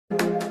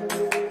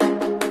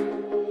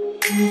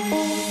Morning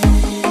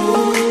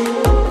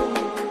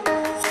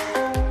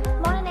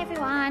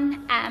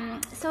everyone.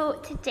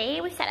 So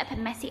today we set up a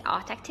messy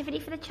art activity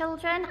for the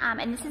children,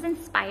 and this is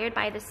inspired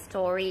by the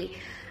story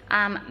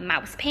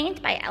Mouse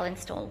Paint by Ellen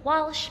Stoll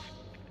Walsh,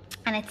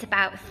 and it's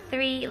about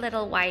 3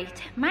 little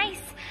white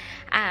mice,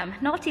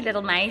 naughty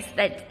little mice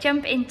that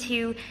jump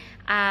into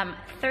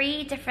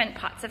 3 different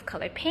pots of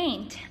colored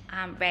paint,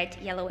 red,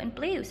 yellow and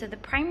blue, so the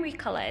primary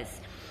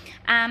colors.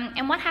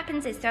 And what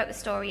happens is throughout the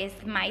story is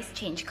the mice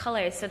change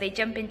colors, so they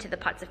jump into the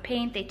pots of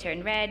paint, they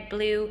turn red,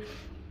 blue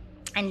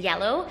and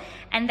yellow,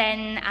 and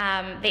then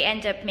they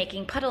end up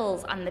making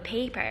puddles on the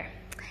paper,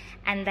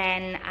 and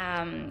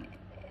then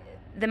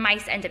the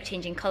mice end up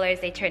changing colors.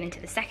 They turn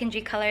into the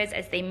secondary colors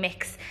as they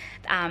mix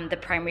the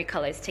primary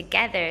colors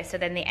together, so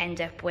then they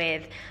end up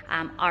with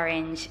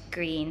orange,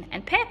 green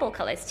and purple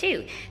colors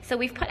too. So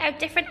we've put out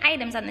different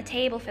items on the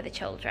table for the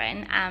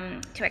children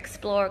to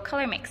explore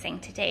color mixing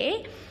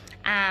today,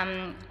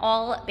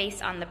 all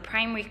based on the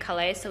primary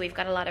colors. So we've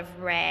got a lot of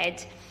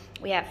red.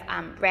 We have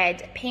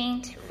red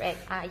paint,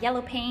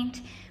 yellow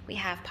paint. We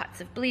have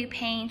pots of blue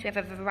paint. We have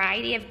a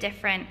variety of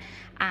different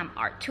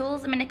art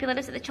tools and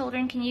manipulatives that the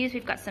children can use.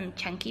 We've got some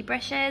chunky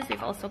brushes.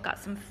 We've also got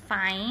some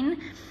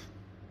fine,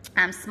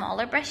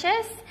 smaller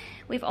brushes.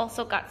 We've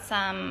also got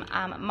some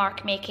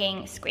mark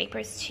making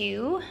scrapers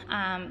too.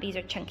 These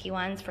are chunky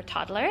ones for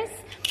toddlers.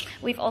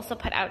 We've also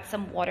put out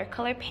some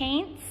watercolor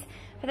paints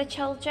for the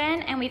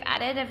children, and we've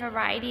added a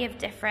variety of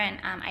different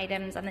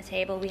items on the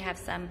table. We have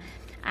some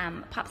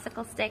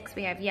popsicle sticks.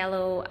 We have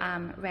yellow,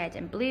 red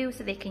and blue,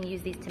 so they can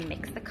use these to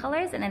mix the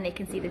colors, and then they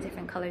can see the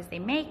different colors they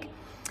make.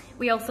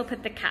 We also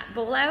put the cat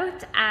bowl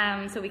out,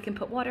 so we can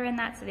put water in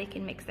that so they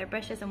can mix their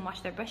brushes and wash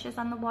their brushes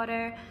on the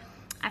water.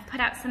 I've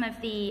put out some of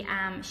the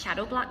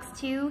shadow blocks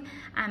too,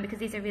 because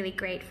these are really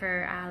great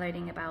for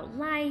learning about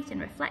light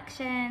and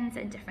reflections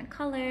and different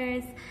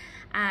colors.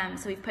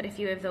 So we've put a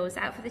few of those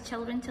out for the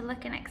children to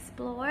look and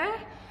explore.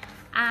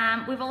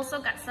 We've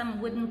also got some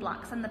wooden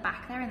blocks on the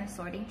back there in the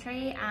sorting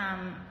tray.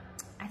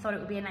 I thought it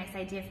would be a nice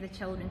idea for the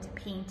children to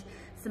paint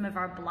some of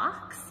our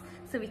blocks,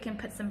 so we can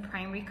put some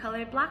primary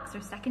colored blocks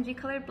or secondary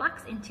colored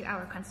blocks into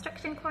our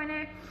construction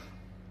corner.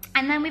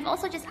 And then we've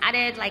also just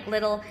added like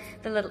the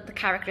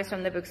characters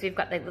from the books. We've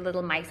got like the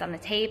little mice on the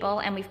table,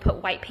 and we've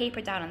put white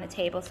paper down on the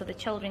table so the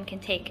children can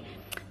take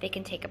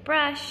a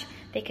brush,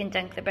 they can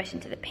dunk the brush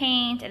into the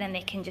paint, and then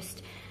they can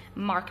just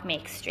mark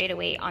make straight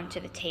away onto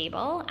the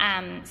table.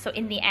 So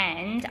in the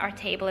end, our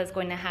table is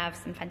going to have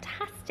some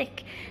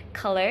fantastic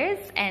colors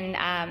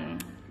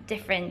and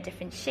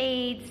different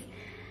shades.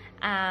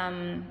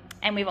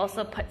 And we've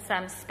also put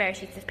some spare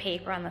sheets of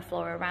paper on the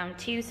floor around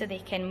too, so they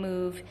can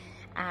move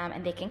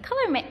and they can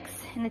color mix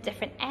in the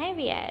different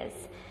areas.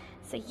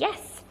 So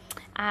yes,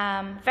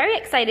 very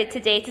excited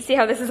today to see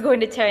how this is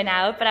going to turn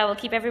out, but I will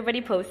keep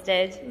everybody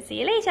posted. See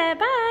you later,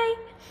 bye.